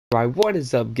Right, what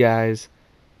is up, guys?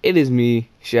 It is me,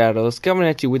 Shaddose, coming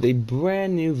at you with a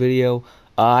brand new video.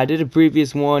 I did a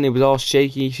previous one; it was all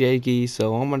shaky,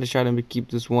 so I'm gonna try to keep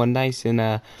this one nice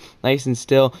and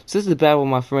still. So this is a battle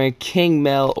with my friend King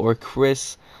Mel or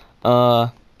Chris.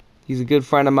 He's a good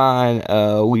friend of mine.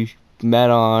 We met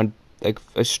on like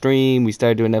a stream. We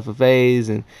started doing FFAs,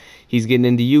 and he's getting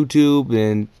into YouTube.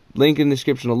 And link in the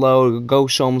description below. Go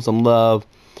show him some love.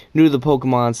 New to the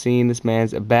Pokemon scene. This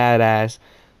man's a badass.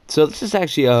 So this is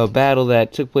actually a battle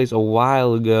that took place a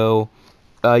while ago,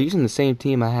 using the same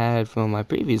team I had from my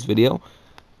previous video.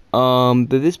 But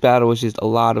this battle was just a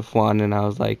lot of fun, and I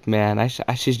was like, man, I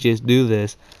should just do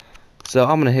this. So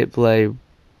I'm gonna hit play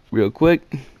real quick.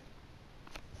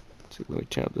 So let me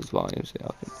turn up this volume so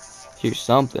y'all can hear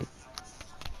something.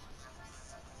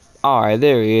 Alright,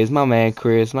 there he is, my man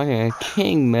Chris, my man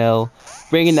King Mel,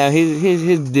 bringing out his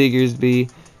Diggersby,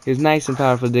 his nice and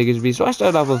powerful Diggersby. So I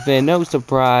started off with Finn, no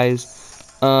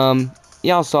surprise.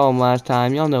 Y'all saw him last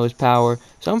time, y'all know his power.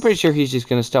 So I'm pretty sure he's just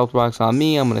gonna stealth rocks on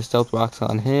me, I'm gonna stealth rocks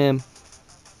on him.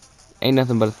 Ain't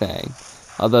nothing but a thing.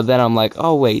 Although then I'm like,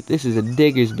 oh wait, this is a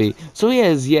Diggersby. So he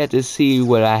has yet to see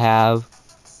what I have.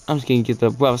 I'm just gonna get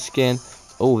the rough skin.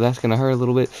 Oh, that's gonna hurt a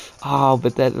little bit. Oh,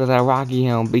 but that Rocky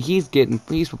Helm. But he's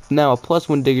now a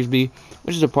 +1 Diggersby,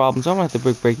 which is a problem. So I'm gonna have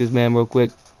to break this man real quick.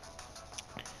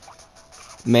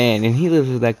 Man, and he lives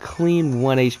with that clean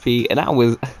 1 HP, and I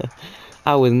was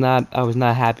I was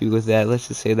not happy with that. Let's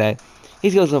just say that. He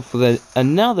goes up for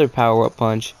another power-up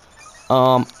punch.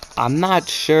 I'm not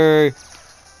sure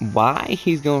why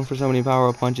he's going for so many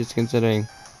power-up punches, considering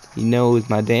he knows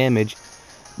my damage.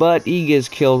 But he gets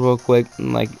killed real quick.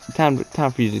 Like, time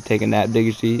for you to take a nap,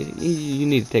 Diggersby. You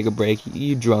need to take a break.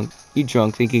 You drunk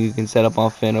thinking you can set up on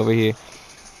Finn over here.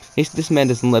 This man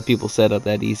doesn't let people set up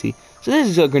that easy. So this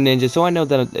is a Greninja, so I know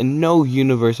that in no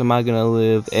universe am I gonna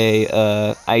live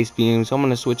a Ice Beam. So I'm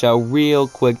gonna switch out real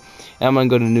quick, and I'm gonna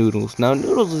go to Noodles. Now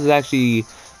Noodles has actually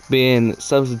been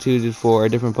substituted for a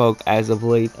different poke as of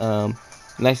late.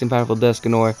 Nice and powerful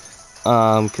Dusknoir,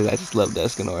 because I just love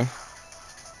Dusknoir.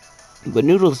 But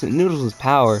Noodles is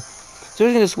power. So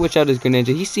we're gonna switch out his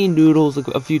Greninja. He's seen Noodles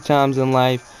a few times in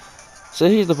life. So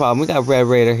here's the problem. We got Red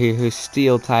Raider here, who's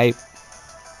Steel type.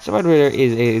 So Red Raider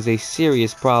is a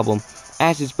serious problem.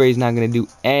 Acid Spray is not gonna do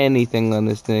anything on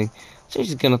this thing. So he's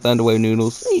just gonna Thunder Wave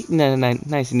Noodles.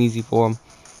 Nice and easy for him.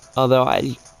 Although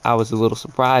I was a little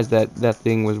surprised that that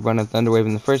thing was running Thunder Wave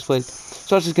in the first place.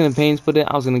 So I was just gonna Pain Split it.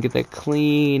 I was gonna get that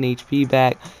clean HP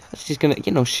back. I was just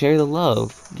gonna, share the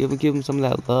love. Give him some of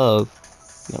that love.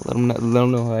 Let him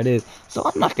know how it is. So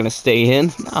I'm not gonna stay in.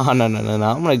 No. I'm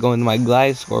gonna go into my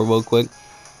Gliscor real quick.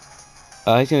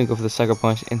 He's gonna go for the Sucker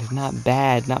Punch, and it's not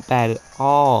bad at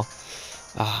all.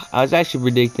 I was actually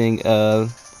predicting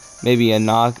maybe a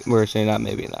not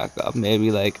maybe a knockoff,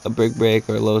 maybe like a Brick Break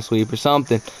or a Low Sweep or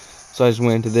something. So I just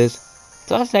went into this.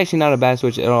 So that's actually not a bad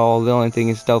switch at all. The only thing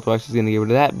is Stealth Rocks is going to get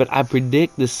rid of that. But I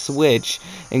predict the switch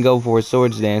and go for a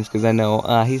Swords Dance because I know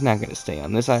he's not going to stay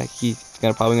on this. He's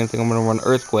probably going to think I'm going to run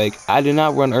Earthquake. I do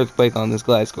not run Earthquake on this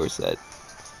Gliscor set.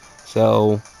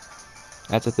 So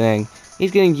that's a thing.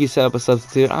 He's getting you set up a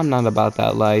substitute. I'm not about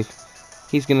that life.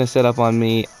 He's going to set up on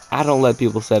me. I don't let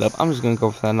people set up. I'm just going to go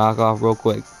for that knockoff real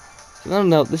quick. So,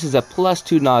 no, this is a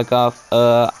 +2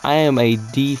 knockoff. I am a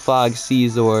Defog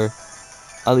Caesar.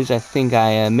 At least I think I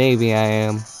am. Maybe I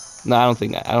am. No, I don't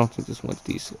think this one's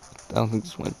decent. I don't think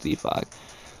this one's Defog.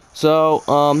 So,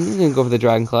 he's gonna go for the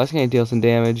Dragon Claw. It's gonna deal some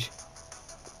damage.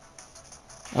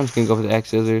 I'm just gonna go for the X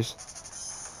Scissors.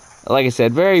 Like I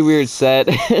said, very weird set.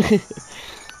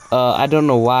 I don't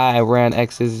know why I ran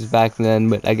X Scissors back then,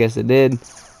 but I guess it did.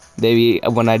 Maybe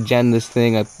when I gen this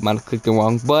thing, I might have clicked the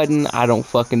wrong button. I don't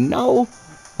fucking know.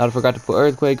 I forgot to put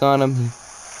Earthquake on him.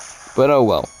 But oh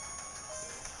well.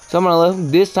 So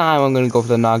this time I'm gonna go for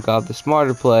the knockoff, the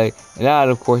smarter play, and that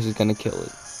of course is gonna kill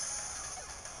it.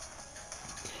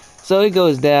 So he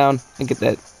goes down and get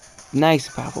that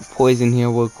nice powerful poison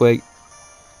heal real quick.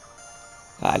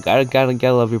 I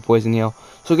gotta love your poison heal.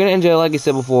 So we're gonna enjoy, like I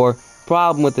said before.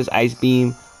 Problem with this Ice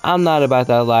Beam, I'm not about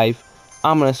that life.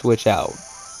 I'm gonna switch out.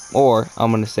 Or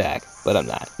I'm gonna sack, but I'm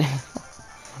not.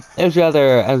 It was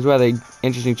rather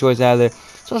interesting choice out of there.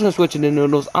 So I was gonna switch into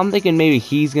Noodles. I'm thinking maybe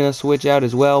he's gonna switch out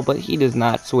as well, but he does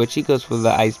not switch. He goes for the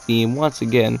Ice Beam once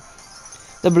again.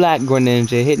 The Black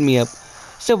Greninja hitting me up.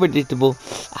 So predictable.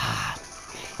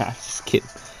 I'm just kidding.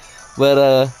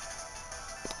 But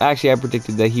actually I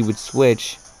predicted that he would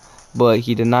switch, but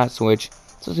he did not switch.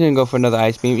 So he's gonna go for another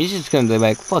Ice Beam. He's just gonna be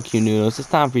like, fuck you, Noodles. It's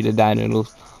time for you to die,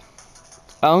 Noodles.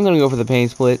 I'm gonna go for the Pain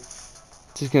Split.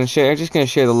 Just gonna share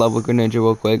the love with Greninja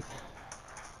real quick.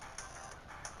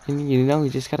 And you know, you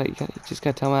just gotta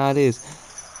tell me how it is.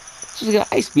 Just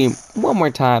got Ice Beam one more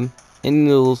time, and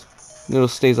Noodles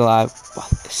stays alive.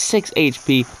 6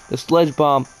 HP. The Sludge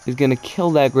Bomb is gonna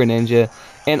kill that Greninja,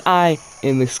 and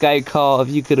in the Sky Call, if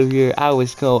you could have heard, I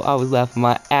was laughing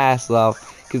my ass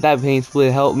off, because that Pain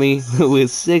Split helped me with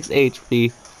 6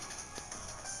 HP.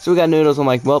 So we got Noodles. I'm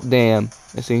like, well, damn,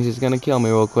 this thing's just gonna kill me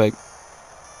real quick.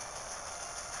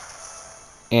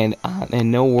 And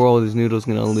in no world is Noodles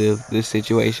gonna live this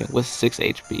situation with 6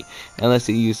 HP, unless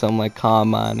he use something like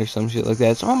Calm Mind or some shit like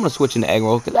that. So I'm gonna switch into Egg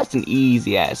Roll, because that's an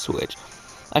easy ass switch.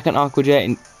 I can Aqua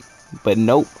Jet, but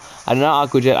nope, I do not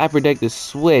Aqua Jet. I predict the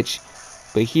switch,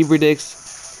 but he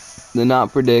predicts the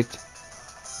not predict,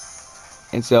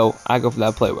 and so I go for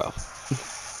that Play Rough.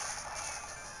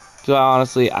 So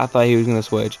honestly, I thought he was gonna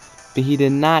switch, but he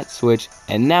did not switch,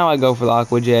 and now I go for the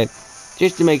Aqua Jet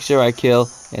just to make sure I kill,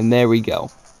 and there we go.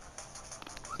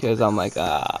 Because I'm like,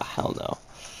 hell no.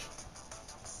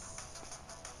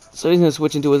 So he's going to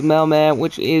switch into his mailman,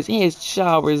 which is his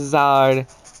Charizard.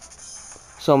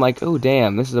 So I'm like, oh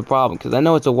damn, this is a problem. Because I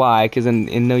know it's a Y, because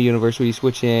in no universe where you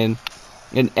switch in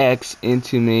an X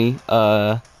into me,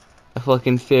 a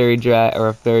fucking fairy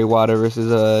water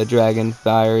versus a dragon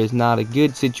fire is not a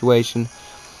good situation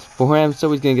for him.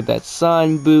 So he's going to get that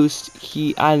sun boost.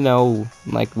 I know,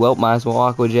 I'm like, well, might as well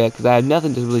Aqua Jet, because I have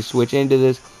nothing to really switch into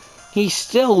this. He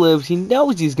still lives. He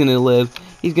knows he's going to live.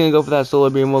 He's going to go for that Solar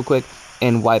Beam real quick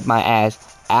and wipe my ass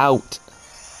out.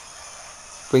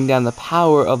 Bring down the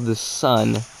power of the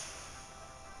sun.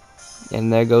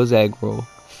 And there goes Egg Roll.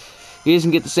 He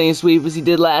doesn't get the same sweep as he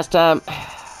did last time.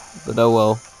 But oh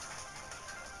well.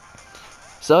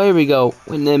 So here we go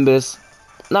with Nimbus.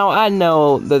 Now I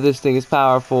know that this thing is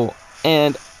powerful.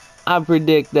 And I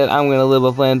predict that I'm going to live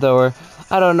a Flamethrower.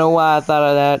 I don't know why I thought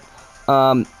of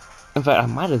that. In fact, I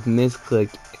might have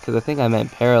misclicked, because I think I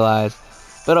meant Paralyzed.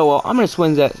 But oh well, I'm going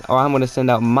to send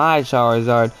out my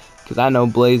Charizard, because I know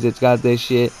Blazit's got this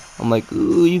shit. I'm like,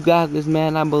 ooh, you got this,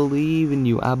 man. I believe in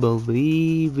you. I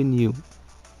believe in you.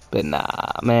 But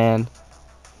nah, man.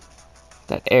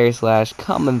 That Air Slash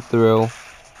coming through. You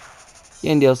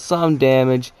can deal some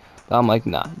damage. But I'm like,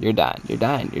 nah, you're dying. You're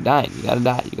dying. You're dying. You gotta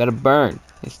die. You gotta burn.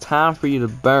 It's time for you to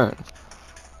burn.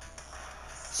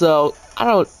 So I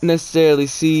don't necessarily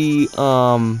see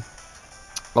a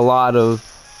lot of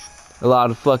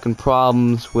fucking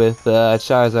problems with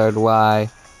Charizard Y.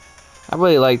 I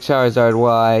really like Charizard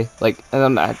Y. Like,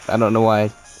 and I don't know why I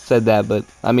said that, but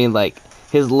I mean like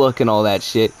his look and all that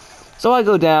shit. So I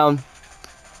go down.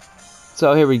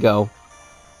 So here we go.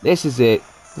 This is it.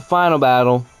 The final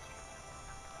battle.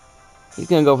 He's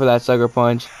gonna go for that Sucker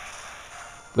Punch.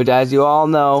 But as you all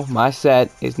know, my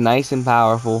set is nice and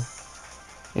powerful.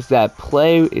 It's that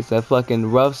fucking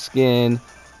Rough Skin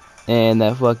and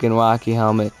that fucking Rocky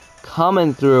Helmet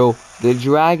coming through. The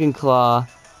Dragon Claw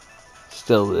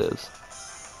still lives.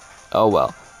 Oh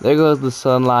well. There goes the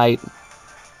sunlight.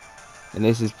 And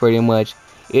this is pretty much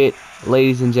it,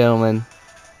 ladies and gentlemen.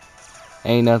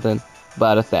 Ain't nothing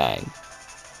but a thing.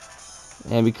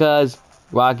 And because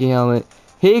Rocky Helmet,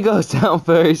 he goes down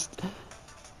first.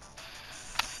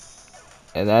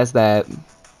 And that's that.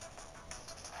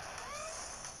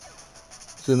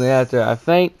 Soon after, I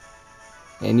faint,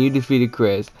 and you defeated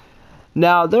Chris.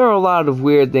 Now, there are a lot of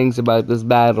weird things about this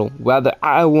battle. Whether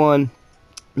I won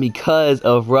because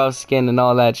of Rough Skin and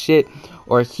all that shit,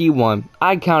 or he won.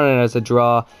 I counted it as a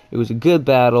draw. It was a good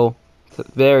battle to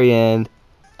the very end.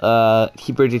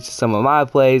 He predicted some of my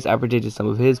plays, I predicted some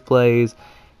of his plays,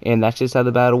 and that's just how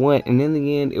the battle went. And in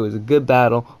the end, it was a good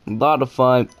battle, a lot of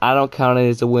fun. I don't count it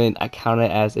as a win, I count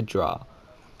it as a draw.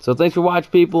 So thanks for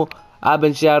watching, people. I've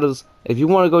been Shaddose. If you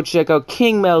want to go check out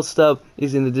King MEL stuff,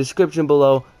 is in the description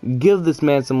below. Give this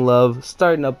man some love,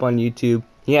 starting up on YouTube.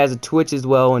 He has a Twitch as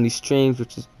well, and he streams,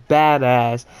 which is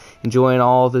badass. Enjoying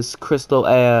all this crystal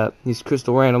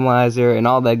randomizer and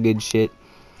all that good shit.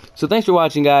 So thanks for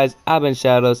watching, guys. I've been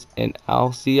Shaddose, and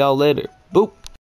I'll see y'all later. Boop.